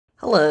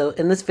Hello,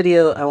 in this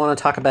video I want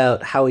to talk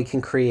about how we can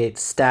create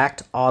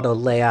stacked auto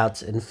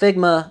layouts in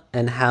Figma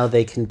and how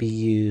they can be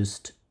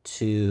used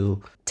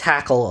to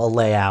tackle a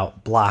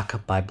layout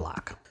block by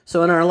block.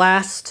 So in our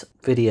last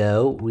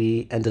video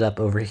we ended up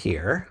over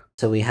here.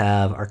 So we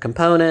have our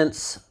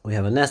components, we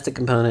have a nested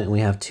component, and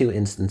we have two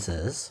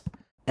instances.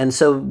 And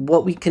so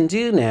what we can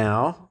do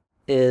now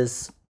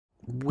is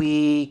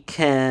we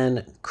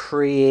can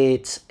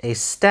create a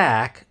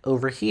stack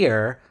over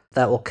here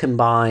that will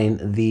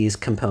combine these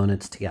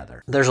components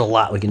together. There's a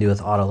lot we can do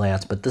with auto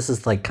layouts, but this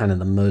is like kind of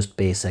the most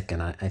basic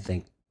and I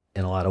think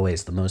in a lot of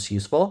ways the most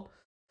useful.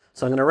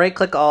 So I'm going to right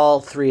click all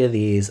three of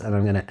these and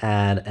I'm going to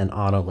add an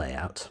auto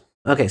layout.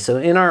 Okay, so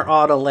in our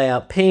auto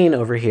layout pane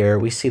over here,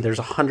 we see there's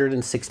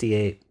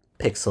 168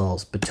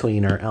 pixels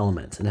between our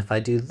elements. And if I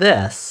do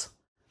this,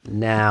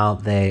 now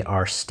they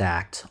are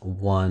stacked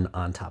one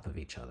on top of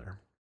each other.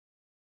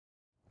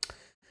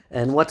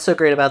 And what's so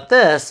great about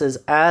this is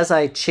as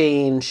I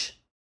change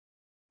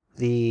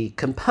the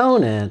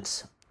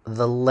component,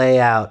 the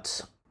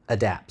layout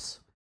adapts.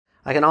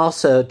 I can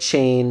also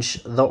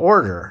change the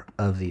order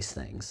of these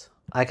things.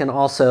 I can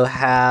also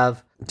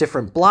have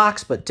different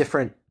blocks, but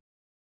different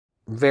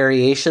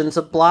variations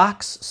of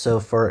blocks. So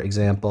for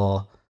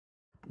example,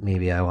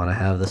 maybe I want to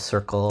have the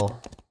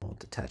circle. We'll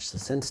detach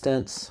this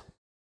instance.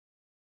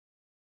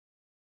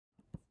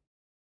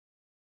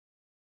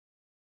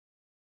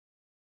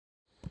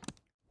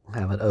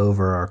 Have it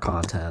over our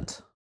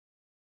content.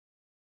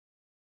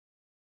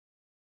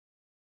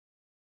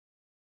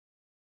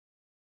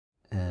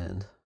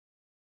 And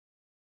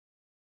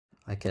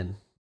I can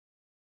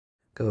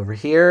go over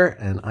here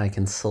and I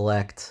can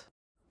select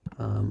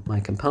my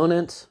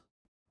component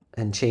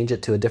and change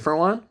it to a different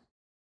one.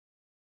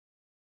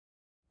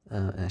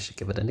 I should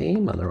give it a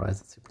name,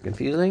 otherwise it's super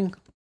confusing.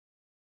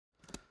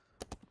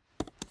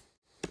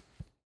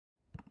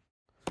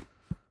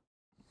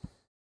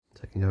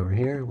 So I can go over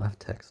here,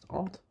 left text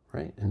alt,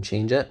 right, and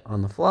change it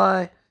on the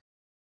fly.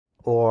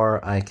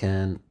 Or I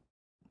can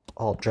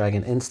alt drag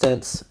an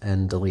instance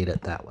and delete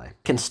it that way.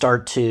 Can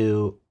start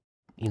to,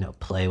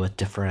 play with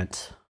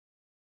different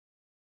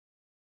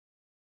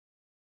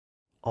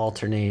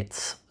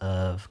alternates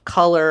of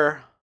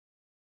color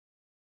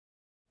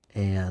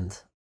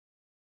and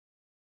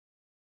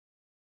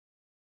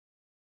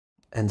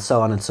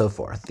so on and so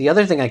forth. The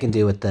other thing I can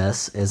do with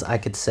this is I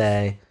could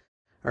say,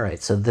 all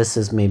right, so this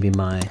is maybe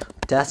my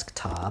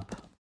desktop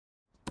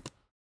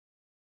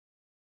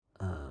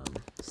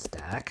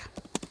stack.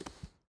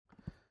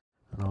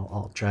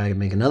 I'll drag and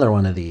make another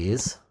one of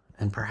these,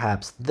 and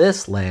perhaps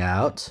this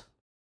layout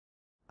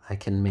I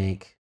can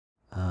make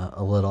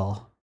a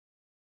little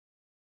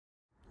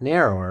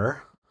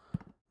narrower,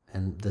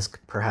 and this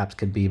perhaps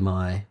could be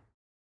my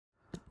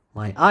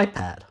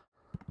iPad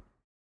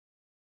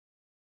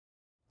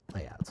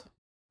layout,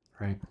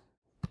 right?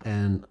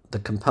 And the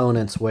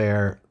components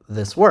where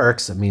this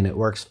works, I mean, it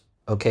works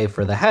okay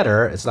for the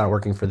header, it's not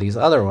working for these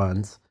other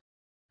ones.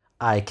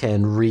 I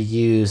can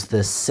reuse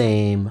this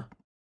same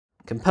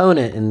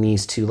component in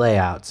these two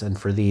layouts, and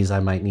for these I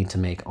might need to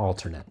make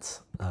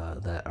alternates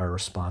that are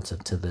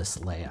responsive to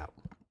this layout.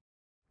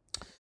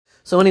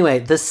 So anyway,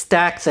 this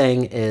stack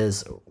thing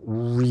is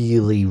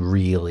really,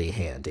 really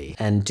handy.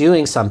 And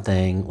doing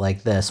something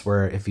like this,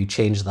 where if you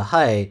change the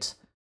height,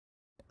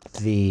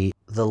 the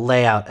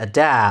layout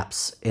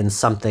adapts in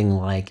something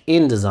like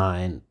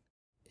InDesign,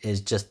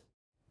 is just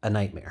a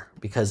nightmare,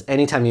 because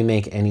anytime you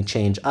make any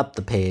change up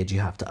the page,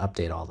 you have to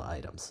update all the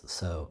items.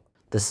 So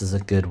this is a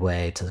good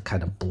way to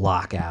kind of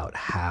block out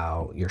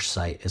how your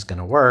site is going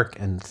to work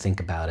and think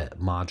about it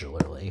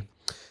modularly.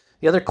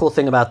 The other cool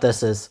thing about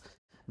this is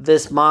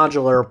this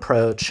modular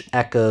approach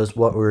echoes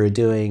what we were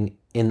doing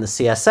in the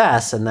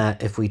CSS, and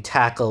that if we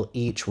tackle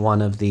each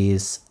one of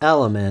these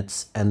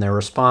elements and their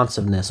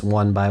responsiveness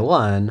one by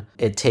one,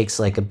 it takes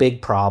like a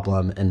big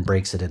problem and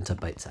breaks it into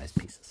bite-sized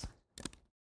pieces.